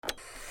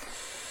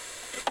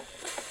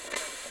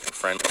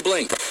friend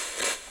Blink.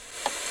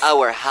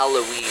 Our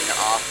Halloween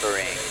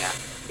offering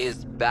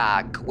is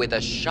back with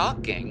a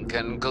shocking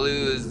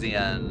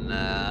conclusion.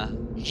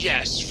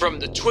 Yes, from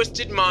the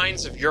twisted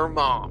minds of your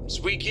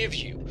moms, we give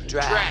you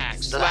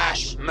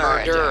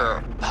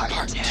Drag/Murder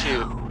Part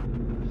 2.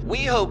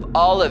 We hope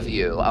all of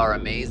you, our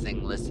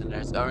amazing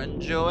listeners, are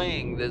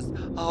enjoying this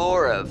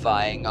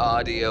horrifying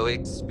audio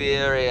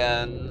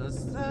experience.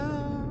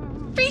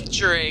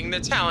 Featuring the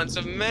talents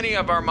of many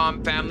of our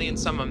mom family and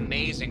some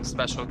amazing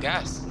special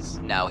guests.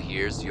 Now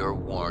here's your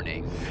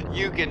warning.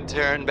 You can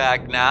turn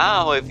back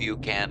now if you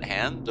can't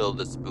handle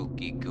the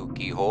spooky,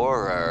 kooky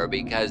horror,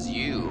 because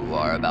you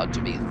are about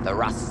to be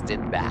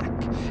thrusted back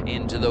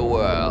into the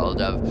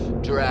world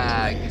of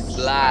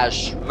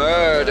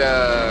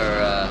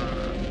Drag/Murder.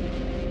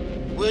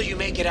 Will you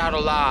make it out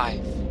alive?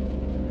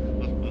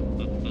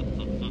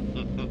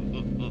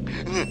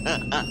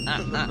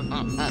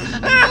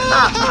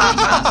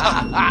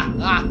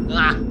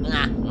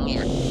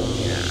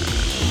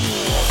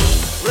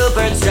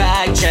 Rupert's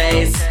Drag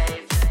Chase.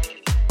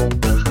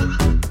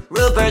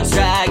 Rupert's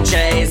Drag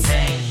Chase.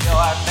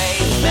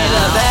 May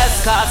the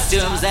best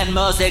costumes and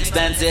most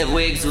expensive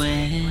wigs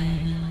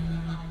win.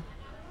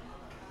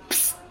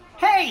 Psst.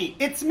 Hey,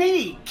 it's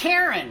me,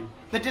 Karen,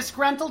 the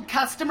disgruntled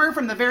customer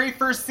from the very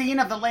first scene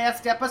of the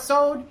last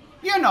episode.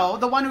 You know,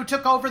 the one who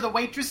took over the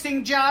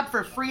waitressing job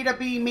for Frida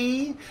B.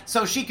 Me,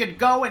 so she could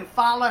go and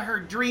follow her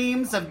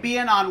dreams of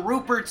being on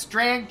Rupert's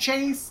Drag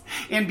Chase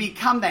and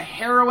become the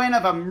heroine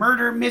of a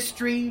murder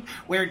mystery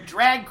where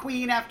drag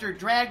queen after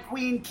drag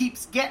queen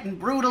keeps getting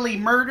brutally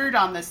murdered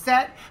on the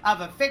set of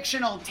a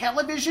fictional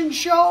television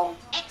show.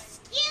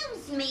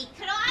 Excuse me,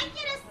 could I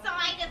get a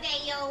side of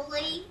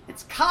aioli?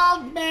 It's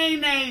called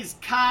mayonnaise,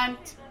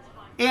 cunt.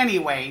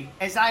 Anyway,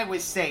 as I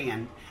was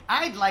saying,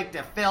 I'd like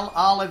to fill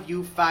all of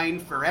you fine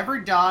forever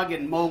dog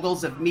and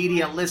moguls of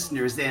media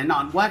listeners in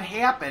on what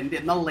happened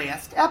in the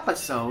last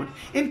episode,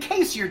 in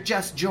case you're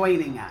just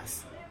joining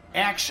us.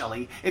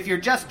 Actually, if you're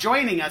just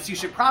joining us, you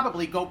should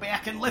probably go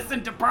back and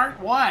listen to part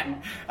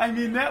 1. I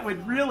mean, that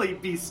would really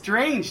be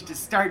strange to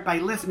start by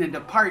listening to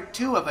part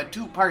 2 of a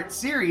 2-part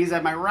series,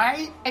 am I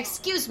right?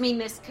 Excuse me,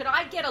 miss, could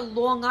I get a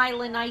Long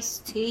Island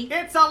iced tea?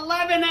 It's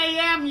 11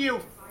 a.m.,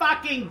 you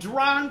fucking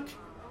drunk!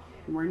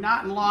 We're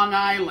not in Long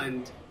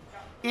Island.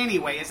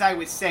 Anyway, as I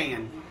was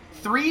saying,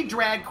 3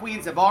 drag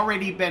queens have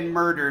already been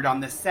murdered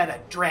on the set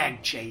of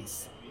Drag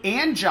Chase.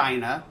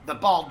 Angina, the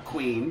bald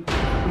queen,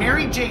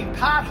 Mary Jane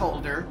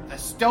Potholder, the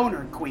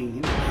stoner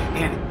queen,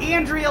 and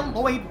Andrea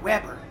Lloyd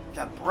Webber,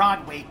 the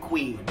Broadway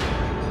queen.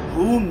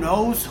 Who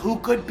knows who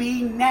could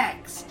be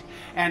next?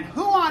 And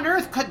who on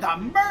earth could the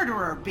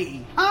murderer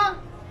be, huh?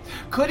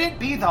 Could it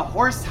be the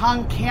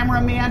horse-hung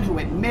cameraman who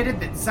admitted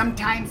that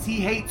sometimes he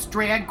hates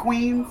drag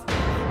queens?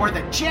 Or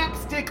the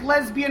chapstick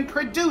lesbian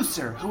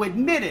producer who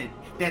admitted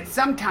that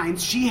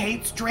sometimes she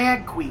hates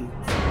drag queens?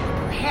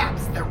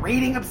 Perhaps the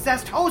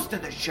rating-obsessed host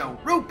of the show,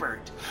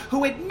 Rupert,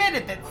 who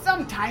admitted that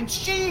sometimes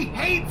she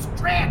hates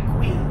drag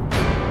queens?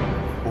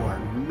 Or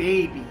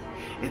maybe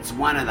it's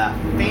one of the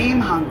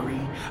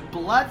fame-hungry,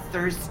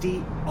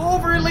 bloodthirsty,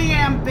 overly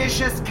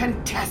ambitious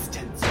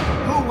contestants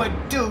who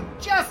would do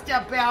just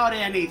about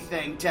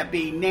anything to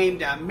be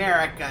named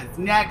America's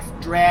next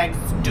drag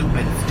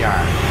stupid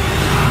star.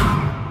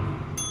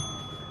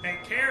 Hey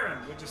Karen,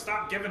 would you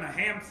stop giving a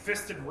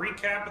ham-fisted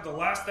recap of the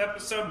last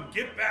episode and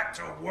get back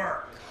to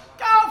work?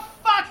 Go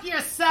fuck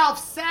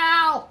yourself,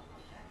 Sal!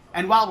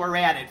 And while we're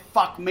at it,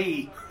 fuck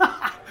me.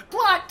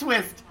 Plot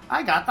twist!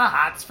 I got the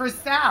hots for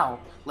Sal.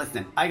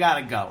 Listen, I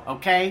gotta go,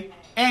 okay?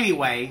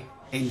 Anyway,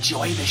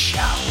 enjoy the show.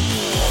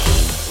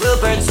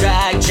 Rupert's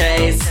Drag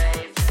Chase.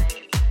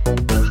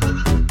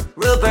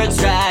 Rupert's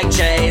Drag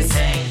Chase.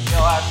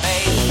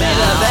 May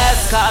the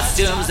best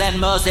costumes and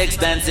most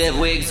expensive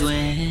wigs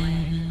win.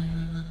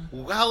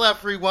 Well,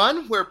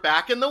 everyone, we're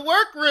back in the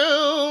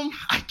workroom.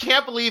 I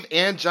can't believe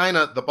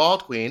Angina, the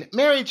bald queen,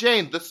 Mary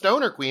Jane, the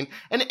stoner queen,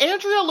 and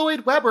Andrea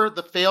Lloyd Webber,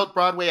 the failed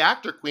Broadway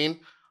actor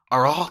queen,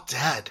 are all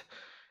dead.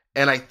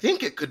 And I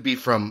think it could be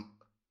from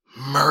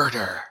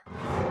murder.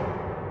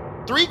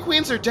 3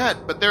 queens are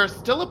dead, but there are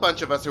still a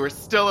bunch of us who are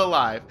still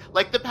alive,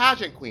 like the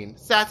pageant queen,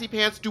 Sassy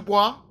Pants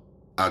Dubois.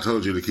 I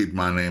told you to keep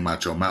my name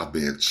out your mouth,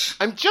 bitch.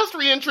 I'm just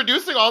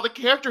reintroducing all the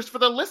characters for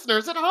the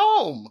listeners at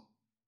home.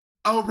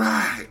 All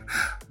right.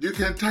 You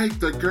can take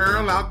the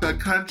girl out the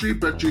country,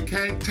 but you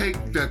can't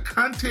take the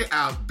country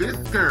out this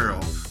girl.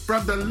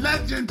 From the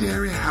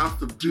legendary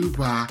House of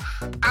Dubois,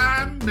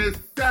 I'm Miss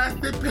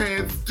Sassy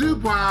Pants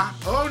Dubois,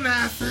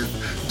 Onassis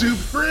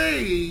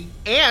Dupree.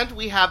 And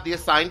we have the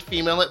assigned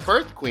female at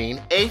birth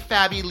queen, A.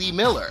 Fabi Lee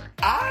Miller.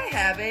 I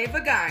have a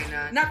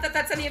vagina. Not that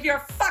that's any of your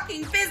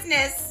fucking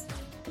business.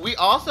 We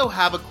also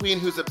have a queen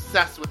who's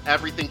obsessed with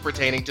everything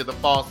pertaining to the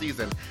fall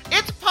season.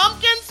 It's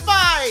Pumpkin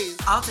Spice!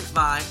 I'll take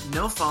my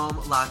no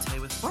foam latte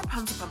with 4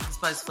 pounds of pumpkin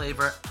spice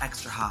flavor,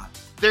 extra hot.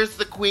 There's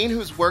the queen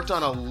who's worked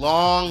on a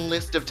long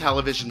list of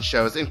television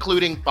shows,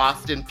 including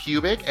Boston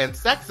Pubic and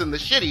Sex and the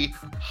Shitty,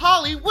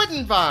 Holly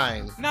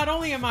Woodenvine. Not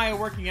only am I a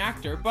working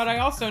actor, but I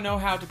also know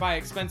how to buy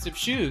expensive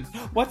shoes.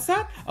 What's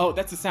that? Oh,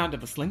 that's the sound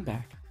of a sling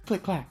bag.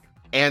 Click clack.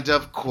 And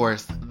of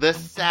course, the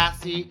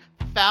sassy,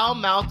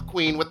 foul-mouthed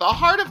queen with a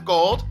heart of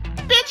gold,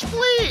 Bitch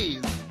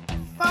Please!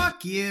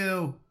 Fuck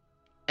you!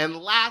 And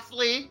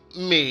lastly,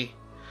 me.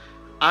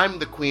 I'm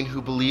the queen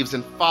who believes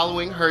in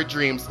following her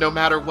dreams no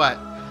matter what.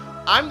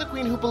 I'm the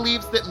queen who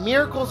believes that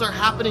miracles are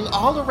happening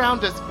all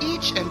around us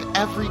each and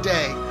every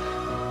day.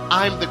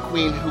 I'm the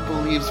queen who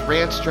believes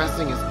ranch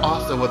dressing is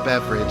also a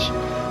beverage.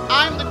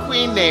 I'm the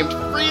queen named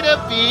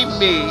Frida B.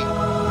 Me.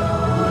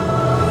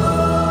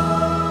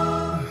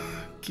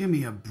 Give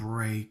me a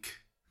break.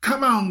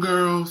 Come on,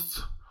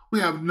 girls. We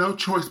have no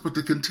choice but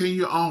to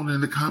continue on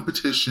in the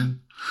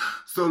competition.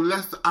 So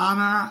let's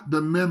honor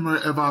the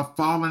memory of our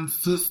fallen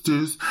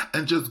sisters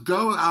and just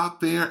go out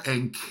there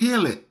and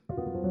kill it.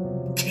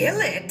 Kill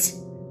it?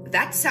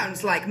 That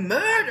sounds like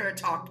murder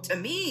talk to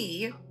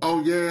me.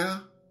 Oh, yeah?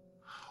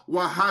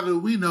 Well, how do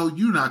we know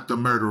you're not the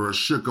murderer,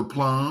 Sugar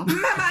Plum?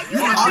 Mama, you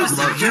Girls,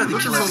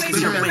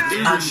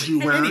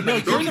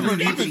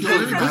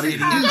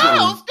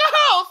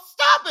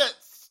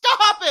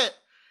 stop it!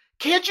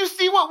 Can't you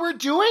see what we're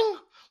doing?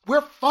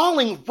 We're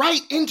falling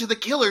right into the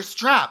killer's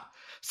trap.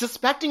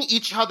 Suspecting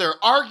each other,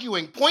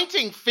 arguing,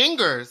 pointing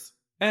fingers.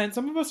 And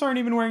some of us aren't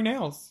even wearing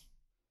nails.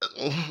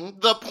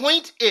 The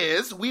point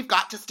is, we've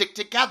got to stick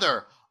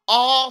together.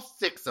 All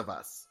 6 of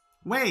us.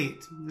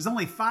 Wait, there's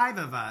only 5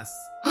 of us.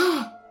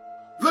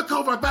 Look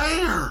over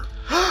there!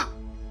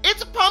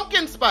 It's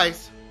Pumpkin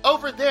Spice,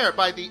 over there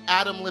by the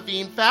Adam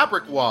Levine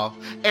fabric wall.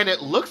 And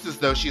it looks as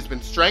though she's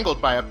been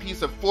strangled by a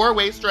piece of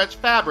 4-way stretch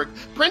fabric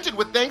printed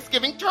with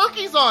Thanksgiving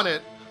turkeys on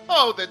it.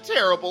 Oh, the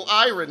terrible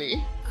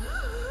irony.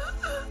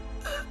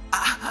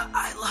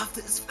 I love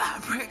this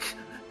fabric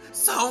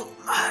so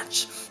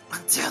much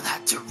until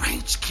that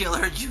deranged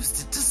killer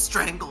used it to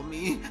strangle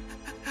me.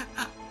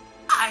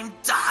 I'm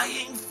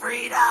dying,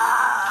 Frida!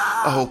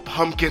 Oh,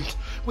 Pumpkin,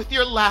 with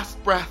your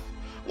last breath,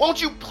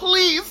 won't you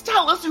please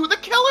tell us who the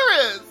killer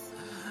is?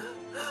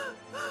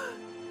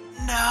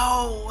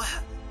 No.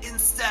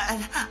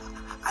 Instead,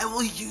 I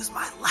will use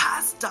my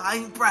last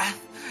dying breath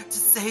to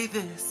say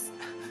this.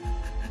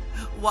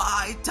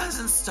 Why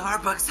doesn't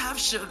Starbucks have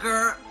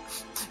sugar?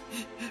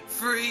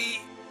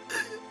 Free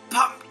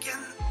pumpkin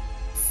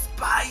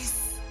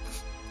spice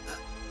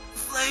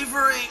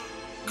flavoring.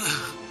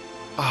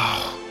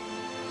 Oh,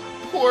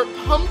 poor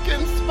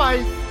Pumpkin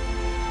Spice.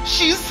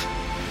 She's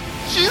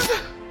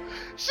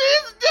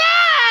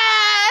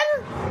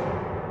dead!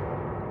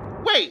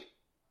 Wait,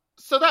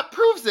 so that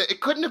proves it. It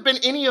couldn't have been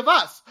any of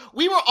us.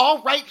 We were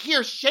all right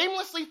here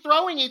shamelessly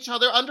throwing each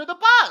other under the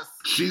bus.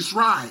 She's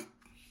right.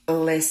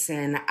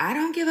 Listen, I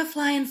don't give a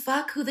flying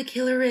fuck who the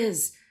killer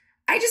is.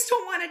 I just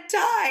don't want to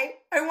die.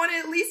 I want to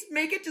at least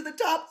make it to the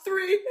top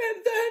 3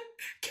 and then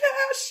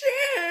cash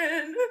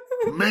in.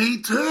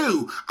 Me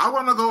too. I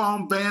want to go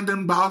on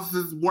Vanden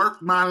Boss's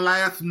Work My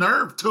Last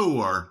Nerve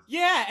tour.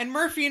 Yeah, and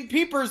Murphy and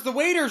Peeper's The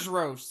Waiter's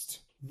Roast.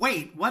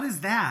 Wait, what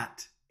is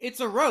that? It's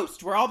a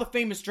roast where all the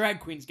famous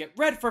drag queens get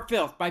read for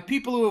filth by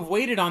people who have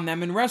waited on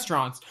them in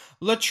restaurants.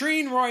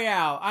 Latrine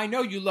Royale, I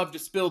know you love to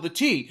spill the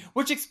tea,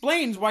 which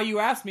explains why you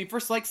asked me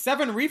for like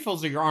 7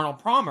 refills of your Arnold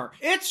Palmer.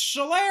 It's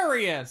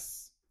hilarious!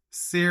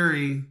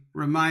 Siri,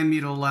 remind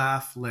me to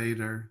laugh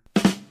later.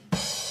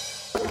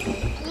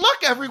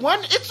 Look,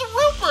 everyone, it's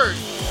Rupert!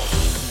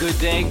 Good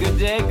day, good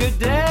day, good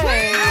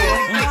day!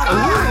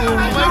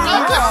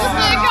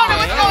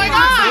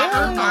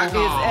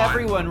 Is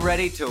everyone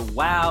ready to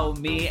wow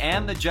me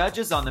and the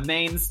judges on the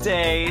main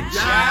stage?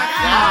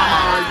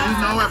 Yeah, you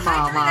know it,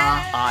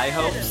 Mama. I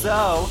hope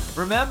so.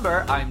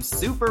 Remember, I'm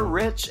super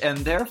rich and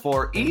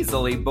therefore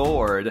easily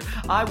bored.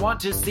 I want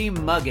to see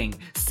mugging,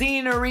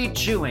 scenery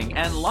chewing,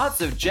 and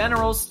lots of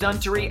general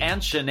stuntery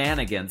and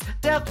shenanigans,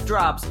 death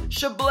drops,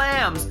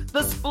 shablams,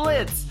 the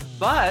splits.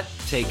 But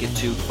take it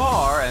too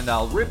far and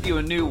I'll rip you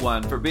a new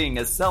one for being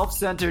a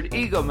self-centered,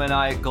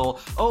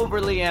 egomaniacal,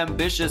 overly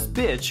ambitious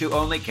bitch who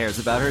only cares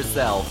about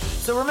herself.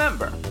 So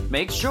remember,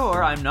 make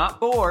sure I'm not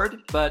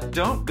bored, but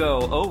don't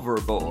go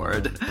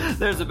overboard.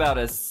 There's about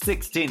a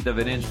 1/16 of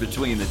an inch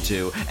between the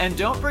two. And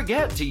don't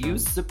forget to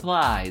use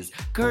supplies,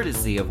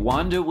 courtesy of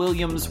Wanda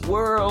Williams'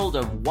 World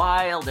of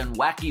Wild and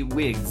Wacky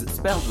Wigs,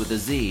 spelled with a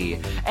Z,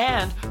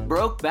 and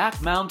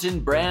Brokeback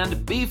Mountain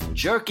brand beef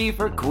jerky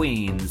for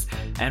queens.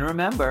 And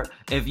remember,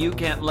 if you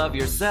can't love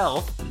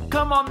yourself,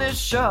 come on this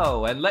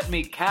show and let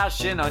me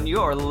cash in on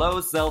your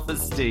low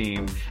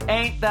self-esteem.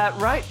 Ain't that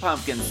right,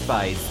 Pumpkin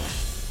Spice?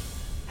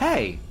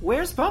 Hey,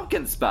 where's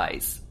Pumpkin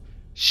Spice?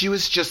 She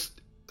was just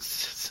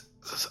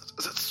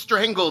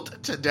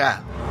strangled to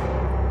death.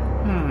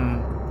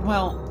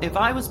 Well, if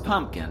I was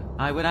Pumpkin,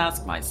 I would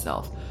ask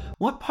myself,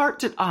 what part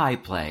did I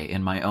play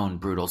in my own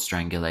brutal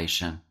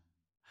strangulation?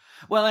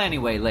 Well,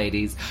 anyway,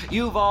 ladies,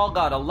 you've all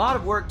got a lot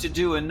of work to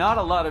do and not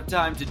a lot of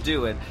time to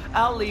do it.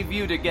 I'll leave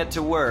you to get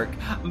to work.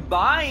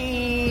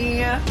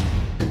 Bye!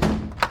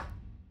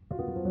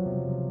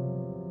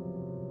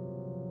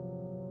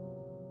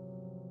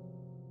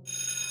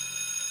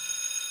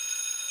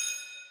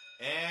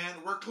 And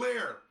we're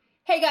clear.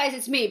 Hey guys,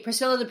 it's me,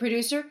 Priscilla the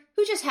producer,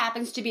 who just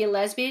happens to be a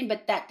lesbian,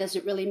 but that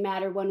doesn't really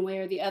matter one way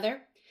or the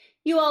other.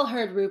 You all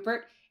heard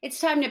Rupert.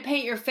 It's time to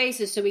paint your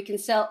faces so we can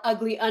sell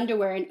ugly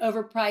underwear and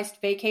overpriced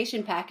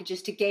vacation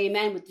packages to gay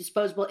men with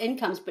disposable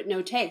incomes but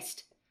no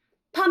taste.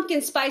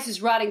 Pumpkin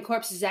Spice's Rotting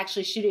Corpse is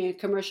actually shooting a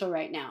commercial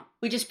right now.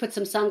 We just put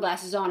some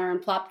sunglasses on her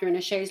and plopped her in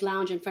a chaise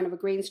lounge in front of a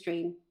green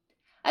screen.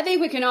 I think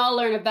we can all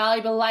learn a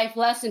valuable life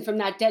lesson from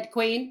that dead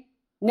queen.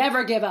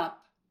 Never give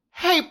up.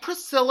 Hey,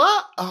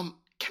 Priscilla,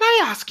 can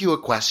I ask you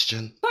a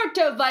question?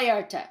 Puerto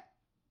Vallarta.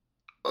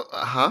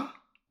 Huh?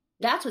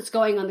 That's what's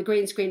going on the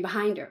green screen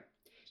behind her.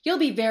 You'll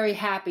be very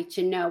happy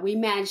to know we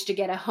managed to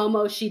get a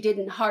homo she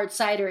didn't hard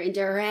cider into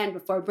her hand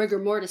before rigor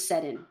mortis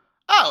set in.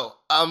 Oh,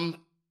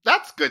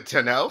 that's good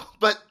to know,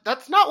 but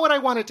that's not what I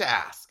wanted to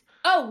ask.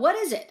 Oh, what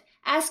is it?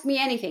 Ask me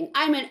anything.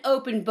 I'm an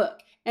open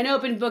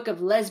book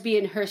of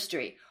lesbian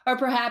herstory, or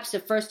perhaps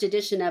a first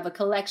edition of a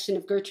collection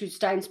of Gertrude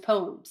Stein's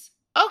poems.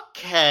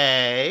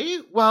 Okay,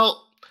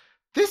 well,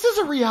 this is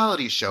a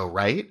reality show,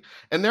 right?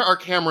 And there are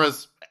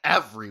cameras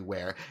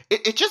everywhere.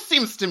 It just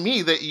seems to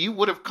me that you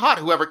would have caught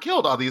whoever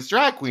killed all these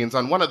drag queens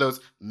on one of those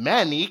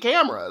many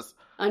cameras.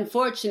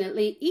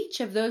 Unfortunately, each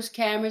of those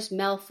cameras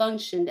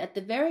malfunctioned at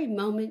the very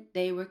moment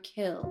they were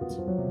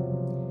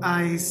killed.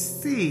 I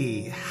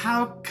see.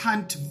 How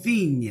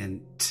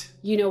convenient.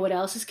 You know what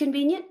else is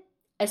convenient?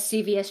 A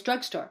CVS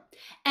drugstore.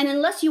 And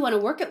unless you want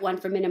to work at one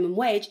for minimum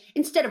wage,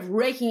 instead of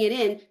raking it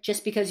in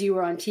just because you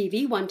were on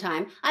TV one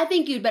time, I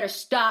think you'd better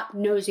stop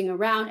nosing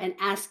around and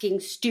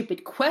asking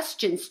stupid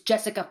questions,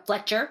 Jessica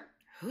Fletcher.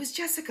 Who's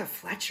Jessica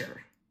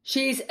Fletcher?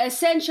 She's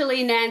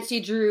essentially Nancy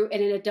Drew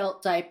in an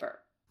adult diaper.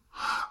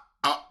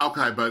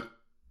 Okay, but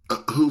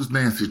who's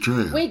Nancy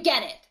Drew? We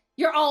get it.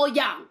 You're all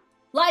young.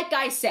 Like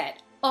I said,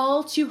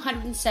 all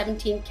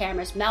 217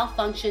 cameras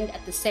malfunctioned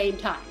at the same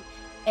time.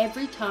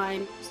 Every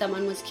time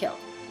someone was killed.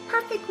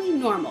 Perfectly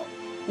normal.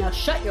 Now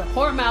shut your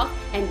whore mouth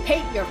and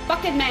paint your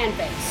fucking man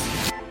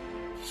face.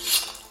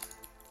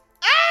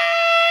 Ah!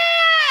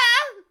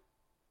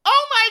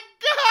 Oh my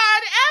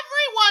God!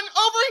 Everyone!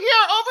 Over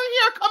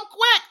here! Come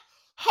quick!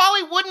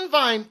 Holly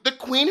Woodenvine, the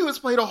queen who has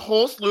played a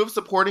whole slew of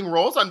supporting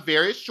roles on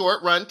various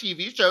short-run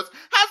TV shows,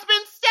 has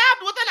been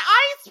stabbed with an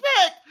ice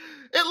pick!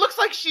 It looks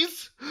like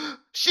she's dead!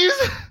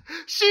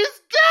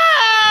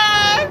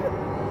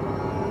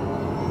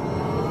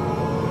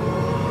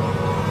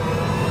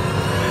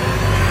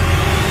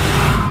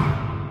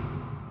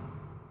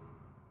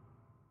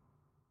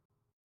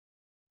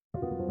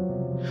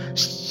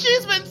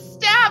 She's been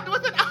stabbed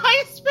with an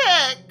ice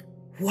pick!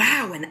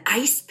 Wow, an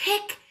ice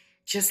pick?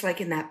 Just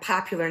like in that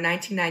popular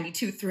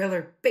 1992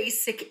 thriller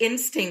Basic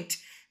Instinct.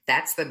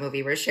 That's the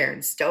movie where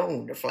Sharon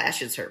Stone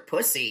flashes her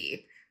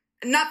pussy.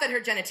 Not that her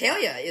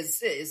genitalia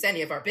is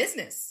any of our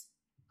business.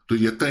 Do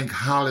you think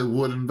Holly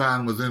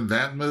Woodenvine was in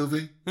that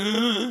movie?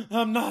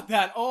 I'm not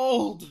that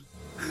old.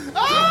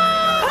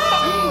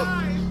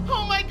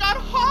 Oh my God,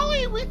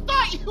 Holly, we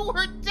thought you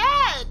were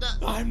dead!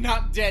 I'm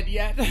not dead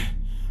yet,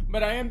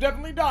 but I am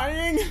definitely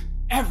dying.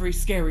 Every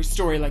scary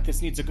story like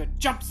this needs a good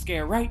jump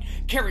scare, right?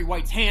 Carrie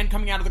White's hand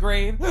coming out of the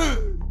grave.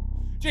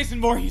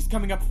 Jason Voorhees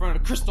coming up from a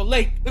crystal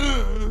lake.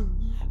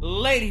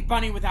 Lady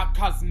Bunny without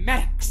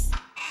cosmetics.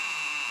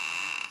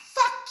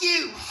 Fuck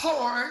you,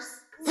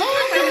 whores!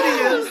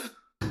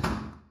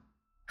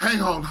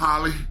 Hang on,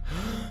 Holly.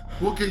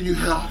 We'll give you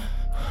help.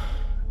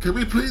 Can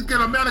we please get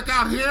a medic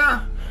out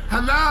here?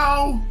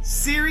 Hello?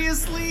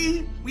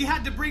 Seriously? We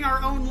had to bring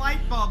our own light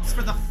bulbs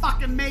for the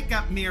fucking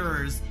makeup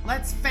mirrors.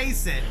 Let's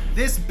face it,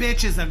 this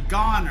bitch is a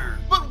goner.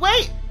 But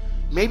wait!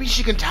 Maybe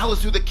she can tell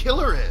us who the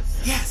killer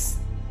is. Yes!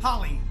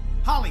 Holly,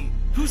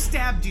 who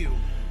stabbed you?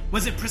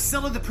 Was it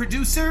Priscilla the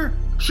producer?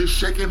 She's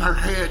shaking her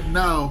head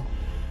no.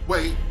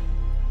 Wait,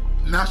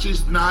 now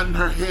she's nodding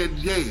her head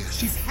yes.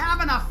 She's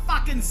having a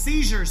fucking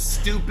seizure,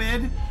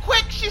 stupid.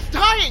 Quick, she's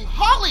dying!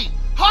 Holly,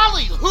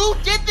 who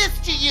did this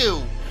to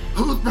you?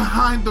 Who's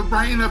behind the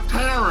reign of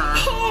terror?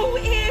 Who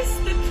is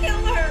the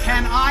killer?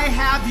 Can I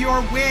have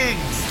your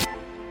wigs?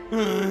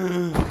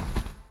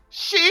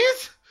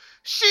 She's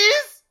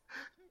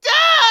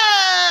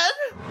dead!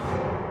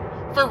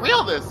 For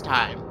real this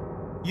time.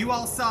 You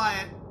all saw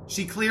it.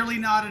 She clearly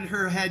nodded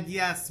her head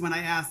yes when I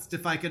asked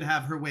if I could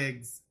have her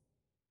wigs.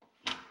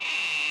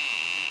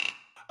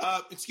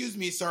 Excuse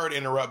me, sorry to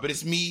interrupt, but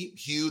it's me,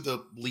 Hugh,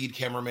 the lead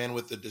cameraman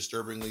with the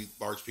disturbingly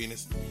large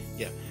penis.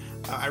 Yeah,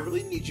 I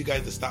really need you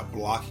guys to stop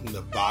blocking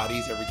the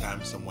bodies every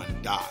time someone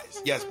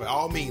dies. Yes, by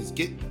all means,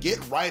 get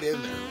right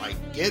in there,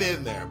 like get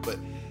in there, but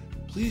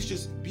please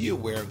just be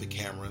aware of the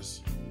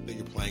cameras that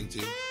you're playing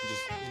to.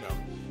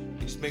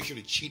 Just make sure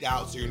to cheat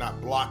out so you're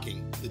not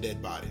blocking the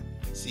dead body.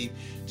 See,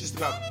 just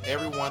about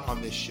everyone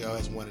on this show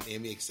has won an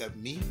Emmy except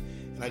me.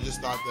 And I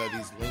just thought that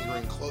these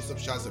lingering close-up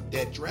shots of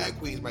dead drag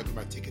queens might be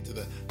my ticket to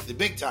the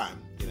big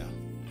time,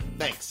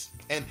 Thanks.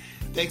 And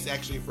thanks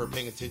actually for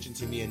paying attention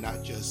to me and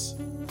not just,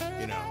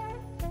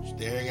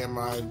 staring at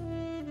my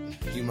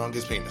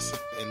humongous penis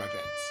in my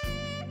pants.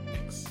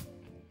 Thanks.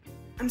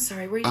 I'm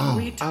sorry, were you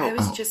I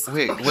was just...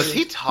 Wait, was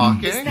he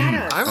talking? Is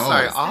that I'm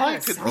sorry, all I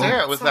could stare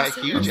at was that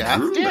huge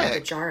ass dick. Like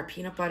a jar of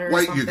peanut butter or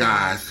Wait, something? you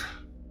guys.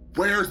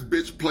 Where's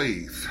bitch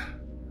please?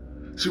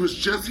 She was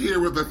just here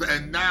with us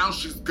and now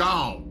she's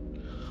gone.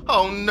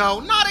 Oh no,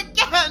 not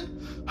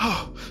again!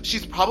 Oh,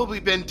 she's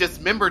probably been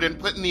dismembered and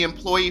put in the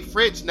employee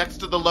fridge next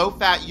to the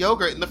low-fat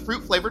yogurt and the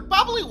fruit-flavored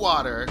bubbly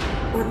water.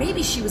 Or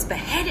maybe she was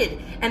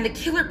beheaded, and the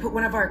killer put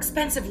one of our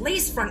expensive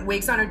lace front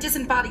wigs on her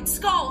disembodied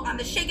skull on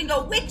the Shake and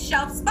Go wig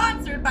shelf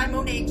sponsored by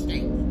Monet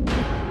Exchange.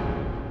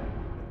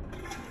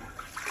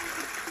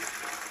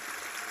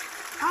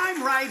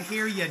 I'm right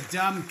here, you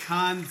dumb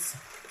cunts.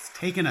 It's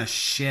taking a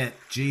shit,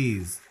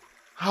 jeez.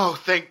 Oh,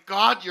 thank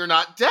God you're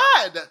not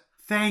dead!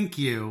 Thank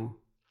you.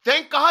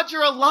 Thank God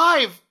you're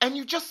alive, and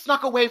you just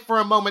snuck away for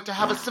a moment to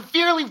have a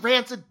severely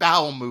rancid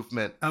bowel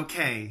movement.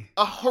 Okay.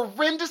 A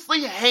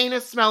horrendously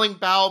heinous-smelling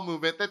bowel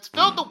movement that's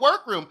filled the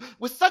workroom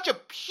with such a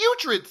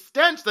putrid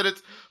stench that it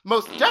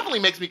most definitely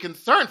makes me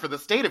concerned for the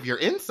state of your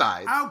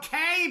insides.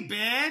 Okay,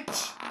 bitch!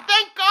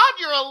 Thank God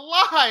you're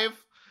alive!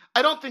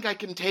 I don't think I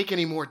can take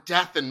any more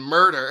death and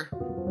murder.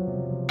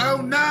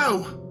 Oh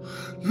no!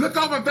 Look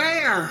over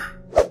there!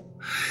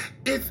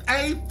 It's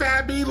A.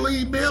 Fabi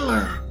Lee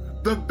Miller,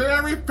 the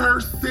very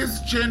first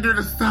cisgendered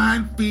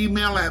assigned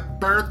female at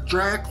birth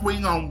drag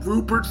queen on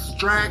Rupert's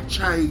Drag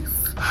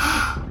Chase.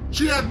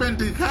 She has been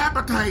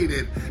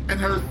decapitated, and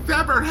her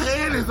severed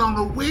head is on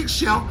a wig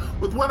shelf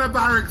with one of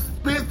our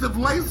expensive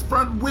lace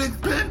front wigs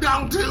pinned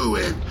onto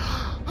it.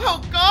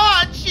 Oh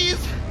God,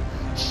 she's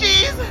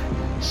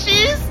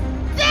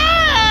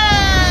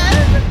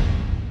dead!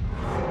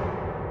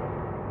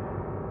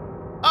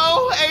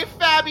 Oh, A.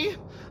 Fabi,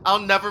 I'll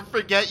never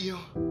forget you.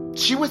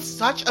 She was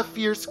such a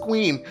fierce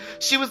queen.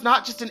 She was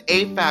not just an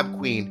AFAB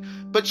queen,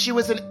 but she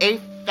was an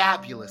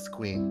A-fabulous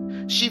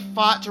queen. She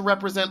fought to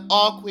represent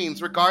all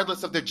queens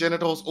regardless of their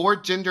genitals or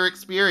gender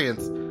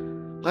experience.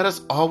 Let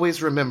us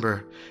always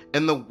remember,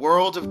 in the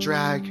world of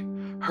drag,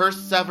 her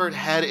severed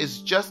head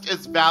is just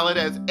as valid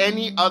as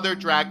any other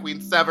drag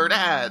queen's severed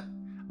head.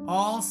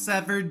 All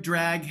severed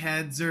drag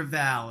heads are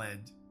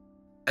valid.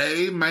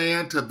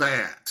 Amen to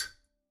that.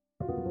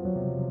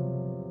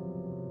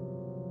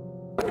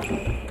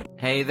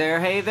 Hey there,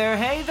 hey there,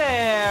 hey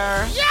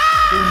there!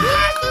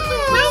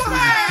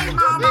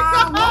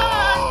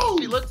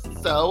 She looks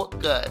so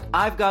good.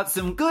 I've got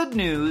some good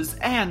news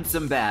and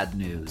some bad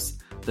news.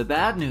 The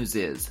bad news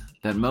is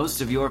that most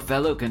of your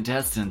fellow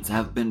contestants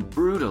have been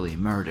brutally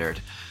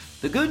murdered.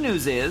 The good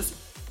news is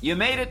you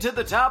made it to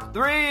the top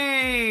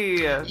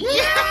 3! Yay!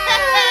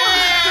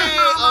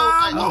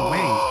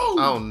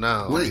 Oh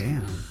no. Wait,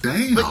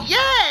 damn. But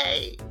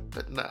yay!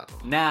 But no.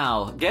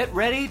 Now, get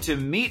ready to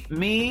meet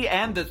me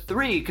and the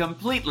 3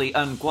 completely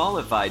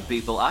unqualified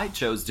people I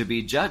chose to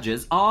be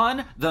judges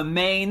on the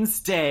main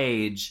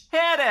stage.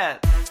 Hit it!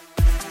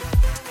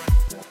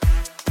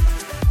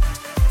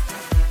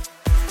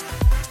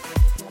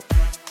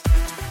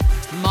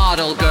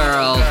 Model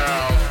girl,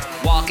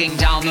 walking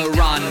down the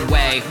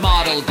runway.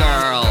 Model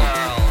girl,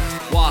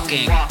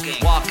 walking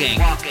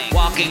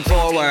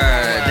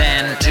forward,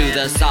 then to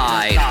the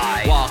side.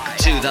 Walk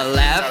to the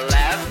left,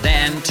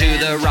 then to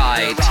the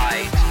right.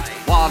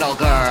 Model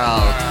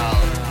girl,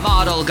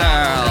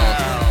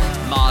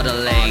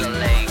 modeling,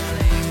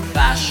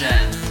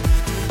 fashion,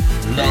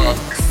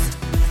 looks,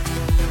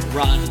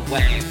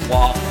 runway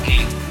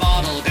walking.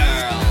 Model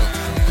girl,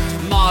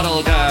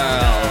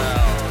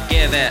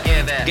 give it,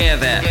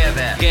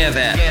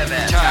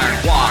 turn,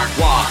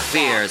 walk,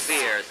 fierce.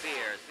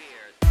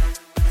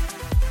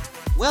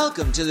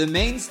 Welcome to the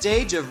main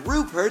stage of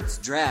Rupert's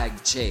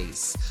Drag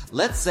Chase.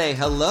 Let's say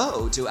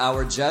hello to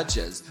our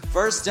judges.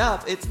 First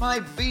up, it's my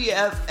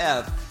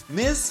BFF,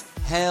 Miss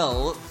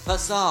Hell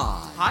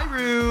Facade. Hi,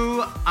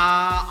 Rue.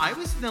 I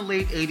was in the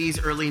late 80s,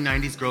 early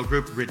 90s girl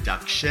group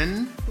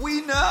Reduction.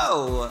 We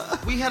know.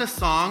 We had a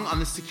song on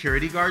the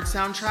Security Guard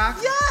soundtrack.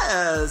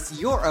 Yes,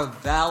 you're a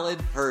valid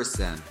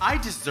person. I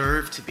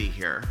deserve to be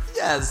here.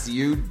 Yes,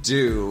 you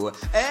do.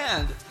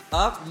 And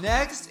up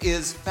next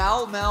is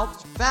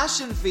foul-mouthed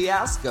fashion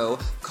fiasco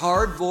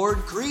Cardboard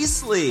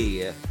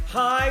Creasley.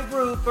 Hi,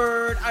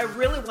 Rupert. I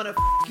really want to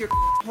your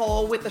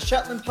hole with the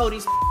Shetland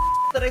ponies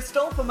that I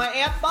stole from my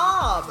Aunt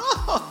Bob.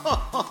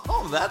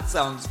 Oh, that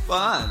sounds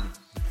fun.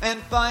 And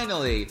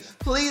finally,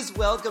 please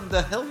welcome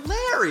the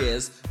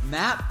hilarious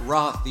Matt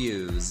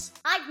Rothfuse.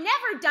 I've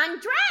never done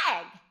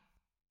drag.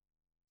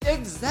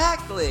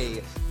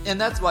 Exactly. And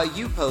that's why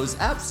you pose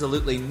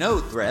absolutely no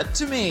threat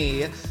to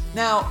me.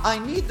 Now, I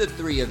need the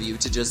 3 of you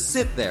to just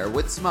sit there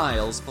with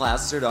smiles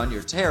plastered on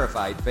your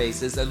terrified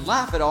faces and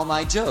laugh at all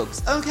my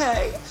jokes,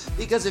 okay?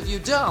 Because if you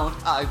don't,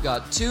 I've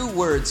got 2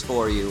 words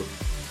for you.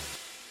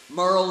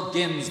 Merle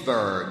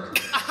Ginsburg.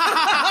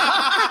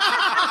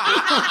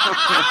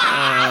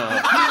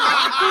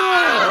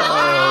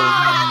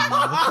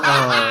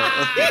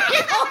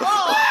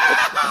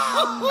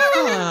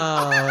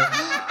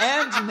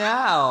 And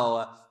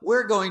now,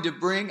 we're going to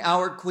bring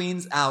our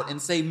queens out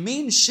and say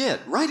mean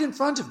shit right in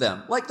front of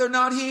them, like they're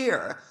not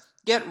here.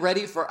 Get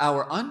ready for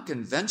our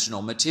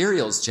unconventional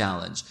materials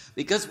challenge,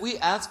 because we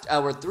asked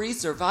our 3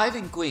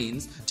 surviving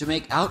queens to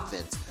make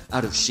outfits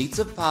out of sheets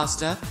of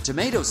pasta,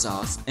 tomato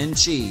sauce, and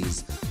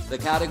cheese. The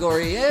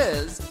category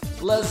is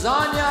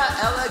Lasagna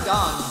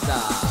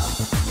Eleganza.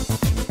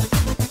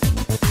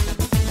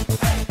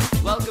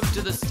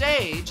 to the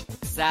stage,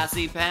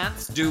 Sassy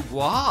Pants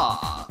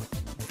Dubois.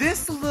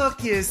 This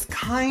look is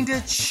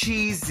kinda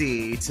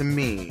cheesy to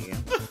me.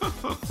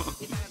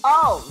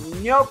 Oh,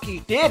 Gnocchi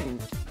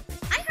didn't.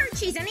 I heard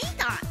she's an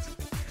EGOT.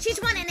 She's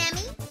won an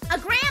Emmy, a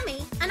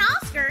Grammy, an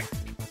Oscar,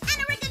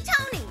 and a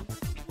rigatoni.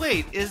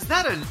 Wait, is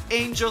that an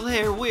angel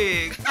hair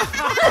wig?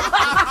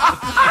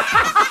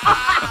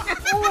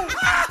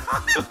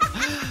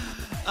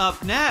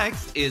 Up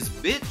next is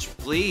Bitch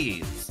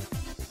Please.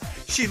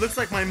 She looks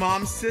like my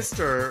mom's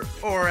sister,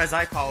 or as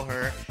I call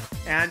her,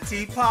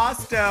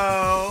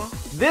 Antipasto.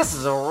 This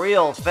is a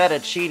real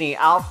fettuccine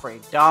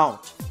Alfredo.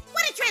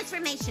 What a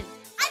transformation.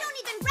 I don't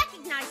even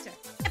recognize her.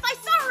 If I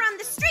saw her on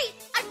the street,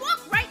 I'd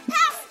walk right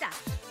past her.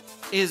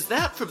 Is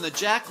that from the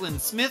Jacqueline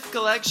Smith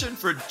collection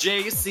for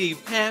J.C.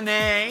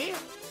 Penney?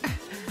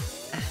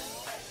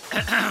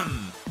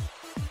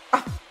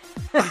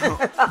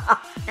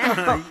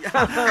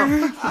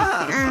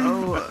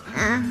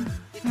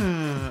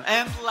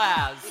 And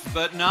last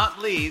but not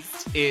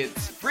least,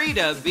 it's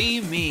Frida B.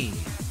 Me.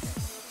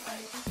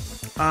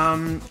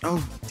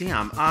 Oh,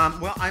 damn.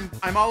 Well,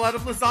 I'm all out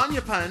of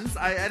lasagna puns.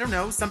 I don't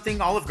know, something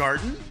Olive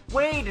Garden?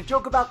 Wait, a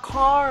joke about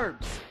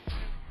carbs.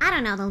 I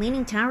don't know, the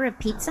Leaning Tower of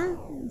Pizza?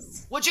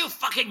 Would you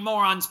fucking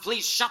morons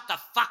please shut the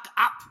fuck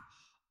up?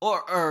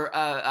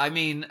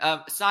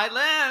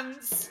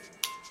 Silence!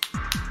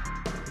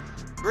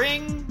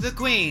 Bring the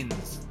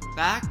queens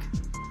back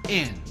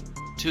in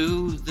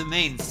to the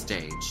main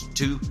stage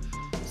to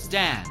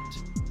stand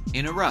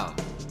in a row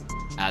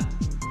at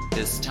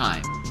this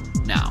time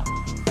now,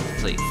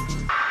 please.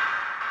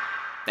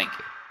 Thank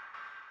you.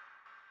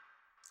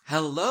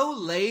 Hello,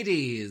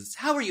 ladies.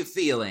 How are you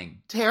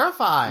feeling?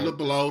 Terrified.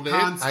 Bloated.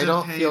 I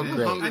don't feel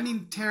great. I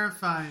mean,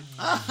 terrified.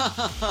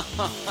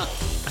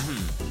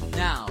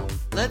 Now,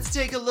 let's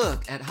take a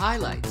look at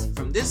highlights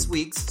from this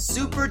week's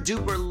super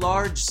duper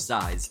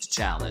large-sized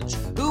challenge.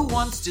 Who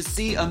wants to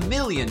see 1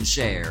 million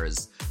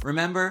shares?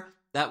 Remember,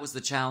 that was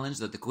the challenge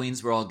that the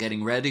queens were all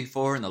getting ready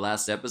for in the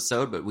last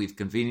episode, but we've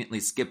conveniently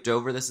skipped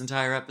over this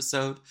entire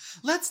episode.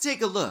 Let's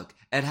take a look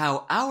at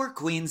how our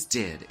queens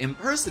did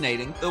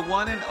impersonating the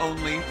one and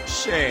only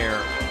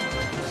Cher.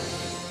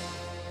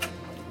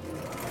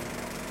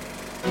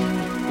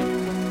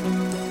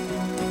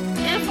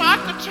 If I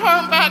could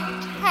turn back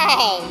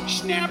time,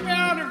 snap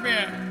out of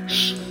it.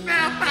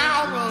 Snap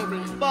out of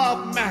it.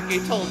 Bob Mackey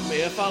told me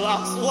if I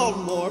lost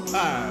 1 more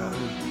pound.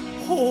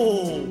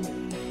 Oh,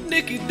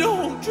 Nikki,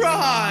 don't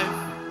drive.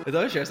 Is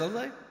that what Cher sounds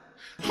like?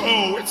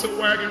 Oh, it's a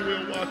wagon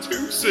wheel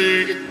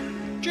Watusi.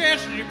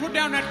 Chastity, put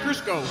down that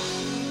Crisco.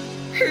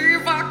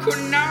 If I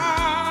could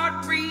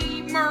not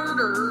be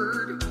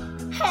murdered.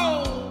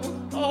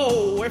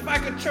 Oh, if I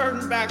could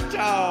turn back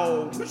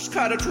time. Just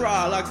kind of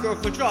dry like your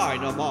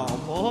vagina,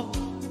 Mama.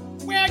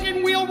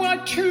 Wagon wheel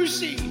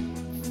Watusi.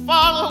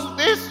 Follow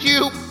this,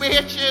 you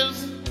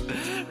bitches.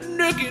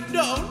 Nikki,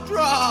 don't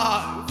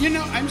drive. You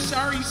know, I'm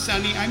sorry,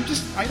 Sonny. I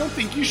don't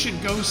think you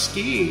should go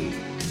skiing.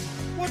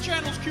 What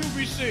channel's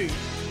QVC?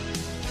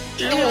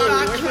 If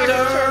I could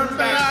turn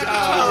back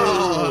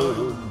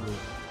time.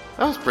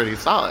 That was pretty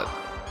solid.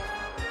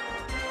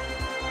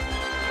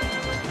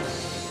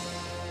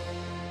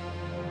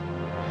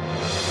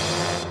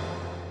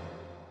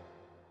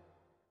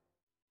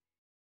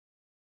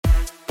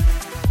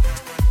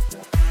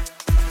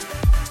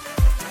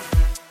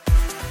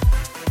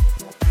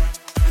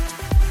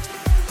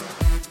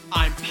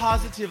 I'm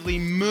positively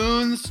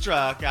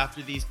moonstruck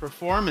after these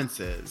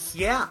performances.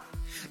 Yeah.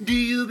 Do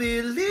you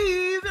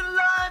believe in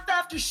life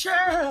after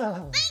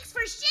Cher? Thanks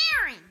for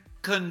sharing.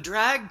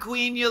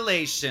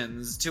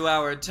 Condragqueenilations to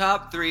our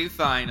top 3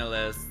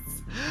 finalists.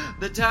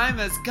 The time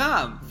has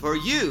come for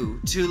you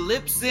to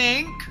lip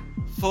sync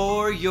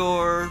for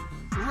your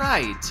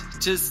right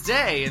to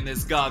stay in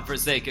this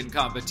godforsaken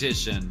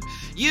competition.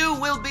 You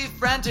will be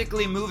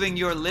frantically moving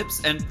your lips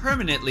and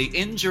permanently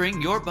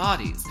injuring your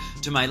bodies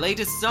to my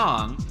latest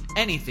song,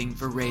 Anything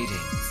for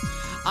Ratings.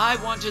 I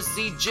want to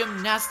see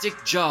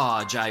gymnastic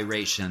jaw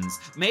gyrations,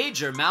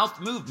 major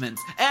mouth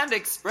movements, and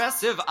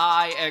expressive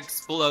eye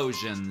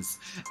explosions.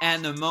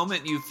 And the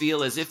moment you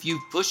feel as if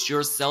you've pushed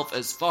yourself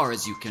as far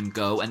as you can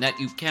go and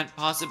that you can't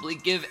possibly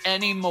give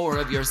any more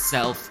of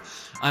yourself,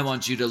 I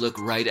want you to look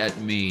right at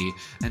me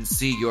and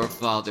see your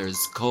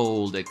father's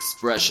cold,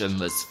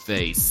 expressionless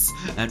face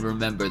and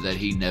remember that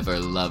he never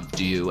loved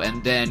you,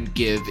 and then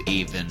give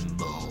even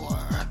more.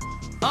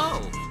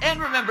 Oh, and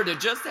remember to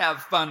just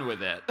have fun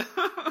with it.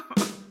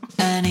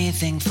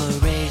 Anything for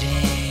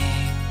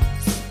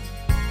ratings.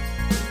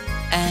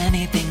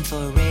 Anything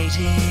for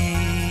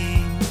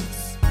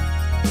ratings.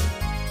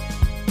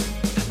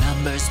 The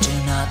numbers do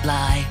not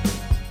lie.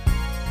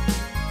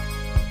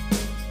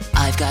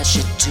 I've got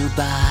shit to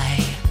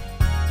buy.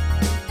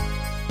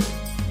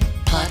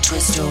 Plot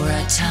twist or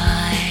a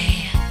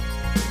tie.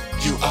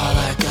 You all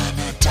are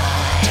gonna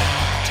die.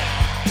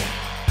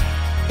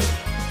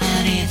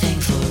 Anything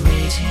for ratings.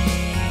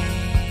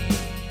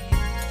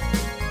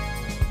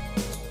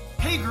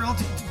 Hey girl,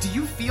 do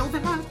you feel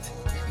that?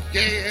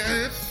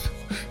 Yes,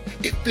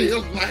 it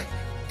feels like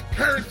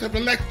currents of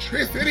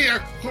electricity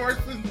are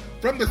coursing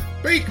from the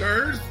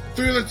speakers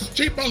through this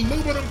cheap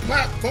aluminum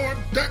platform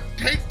duct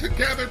taped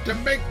together to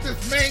make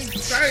this main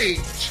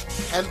stage.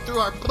 And through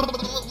our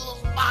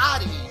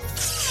bodies.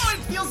 Oh, it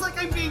feels like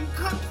I'm being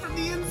cooked from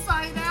the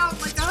inside out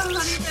like a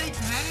honey-baked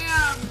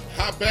ham.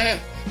 How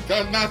bad?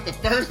 That's not the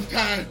first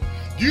time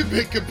you've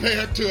been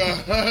compared to a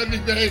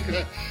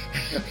honey-baked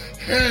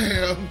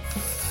ham.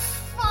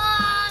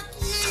 Fuck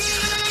you!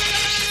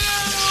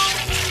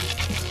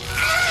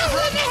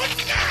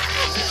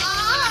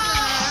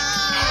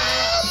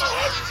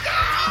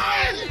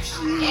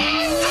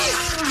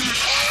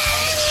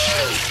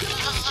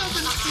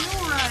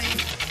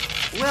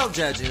 Well,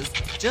 judges,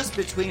 just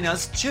between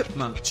us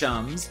chipmunk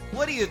chums,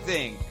 what do you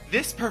think?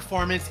 This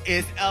performance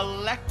is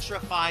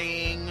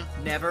electrifying.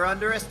 Never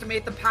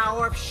underestimate the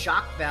power of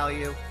shock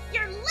value.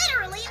 You're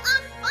literally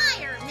on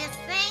fire, Miss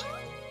Thing.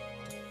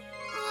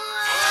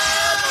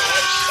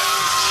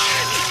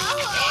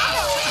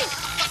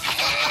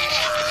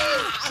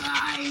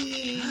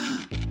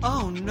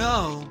 Oh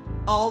no!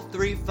 All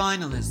 3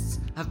 finalists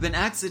have been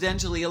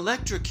accidentally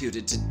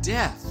electrocuted to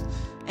death.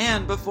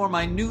 And before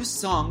my new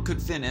song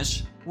could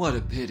finish, what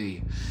a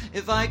pity.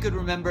 If I could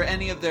remember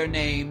any of their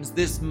names,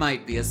 this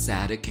might be a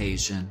sad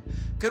occasion.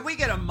 Could we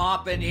get a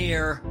mop in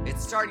here?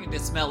 It's starting to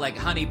smell like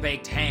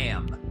honey-baked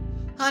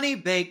ham.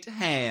 Honey-baked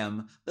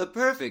ham, the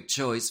perfect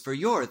choice for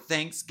your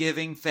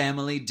Thanksgiving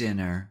family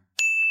dinner.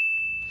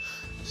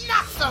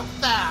 Not so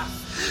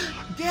fast!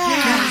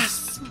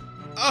 Yes!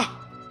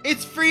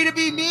 It's free to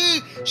be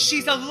me!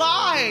 She's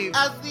alive!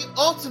 As the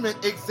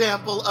ultimate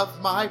example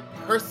of my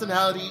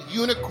personality,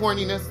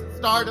 unicorniness,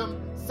 stardom,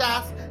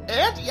 sass,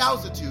 and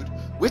yowzitude,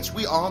 which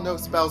we all know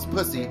spells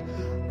pussy,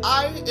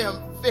 I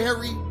am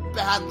very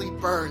badly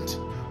burned,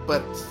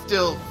 but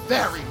still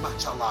very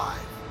much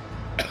alive.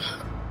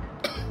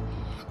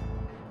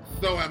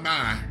 So am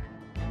I.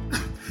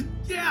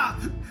 Yeah,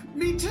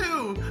 me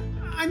too.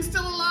 I'm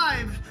still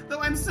alive, though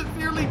I'm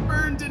severely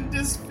burned and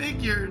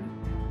disfigured.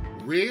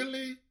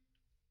 Really?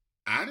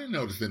 I didn't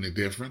notice any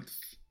difference.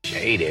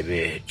 Shady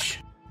bitch.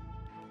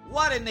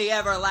 What in the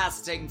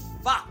everlasting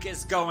fuck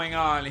is going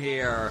on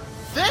here?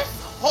 This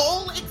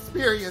whole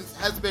experience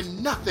has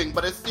been nothing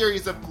but a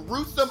series of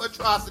gruesome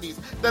atrocities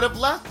that have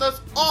left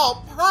us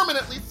all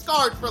permanently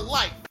scarred for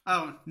life.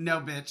 Oh, no,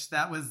 bitch.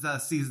 That was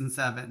season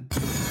 7.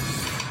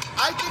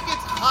 I think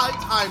it's high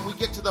time we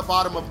get to the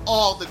bottom of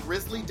all the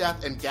grisly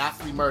death and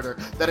ghastly murder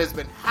that has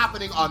been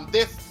happening on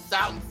this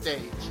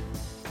soundstage.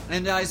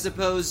 And I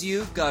suppose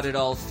you've got it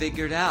all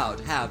figured out,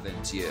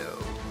 haven't you?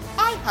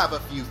 I have a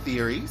few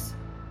theories.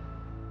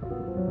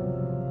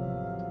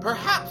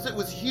 Perhaps it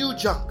was Hugh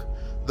Junk,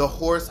 the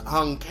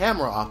horse-hung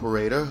camera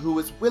operator who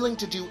was willing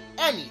to do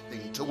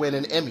anything to win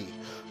an Emmy,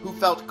 who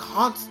felt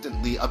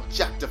constantly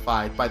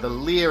objectified by the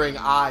leering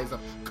eyes of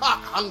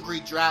cock-hungry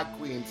drag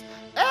queens,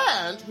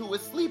 and who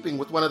was sleeping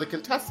with one of the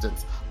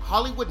contestants,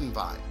 Holly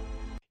Woodenvine.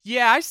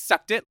 Yeah, I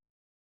sucked it.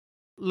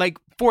 Like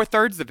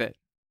 4/3 of it.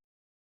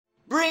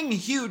 Bring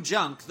Hugh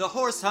Junk, the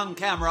horse-hung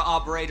camera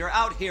operator,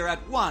 out here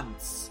at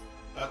once.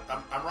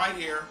 I'm right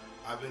here.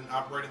 I've been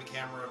operating the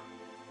camera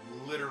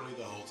literally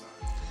the whole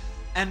time.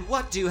 And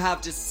what do you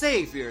have to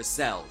say for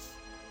yourself?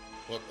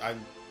 Well,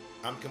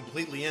 I'm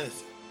completely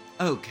innocent.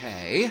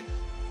 Okay.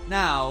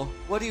 Now,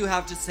 what do you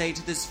have to say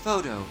to this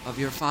photo of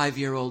your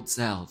 5-year-old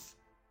self?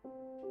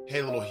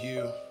 Hey, little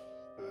Hugh.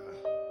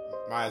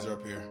 My eyes are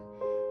up here.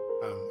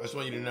 I just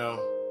want you to know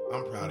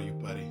I'm proud of you,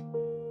 buddy.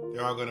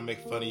 They're all going to make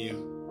fun of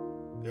you.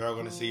 They're all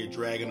going to say you're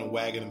dragging the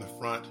wagon in the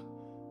front.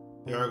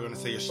 They're all going to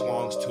say your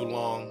schlong's too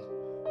long.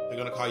 They're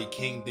going to call you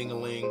King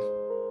Ding-a-ling.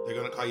 They're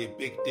going to call you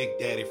Big Dick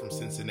Daddy from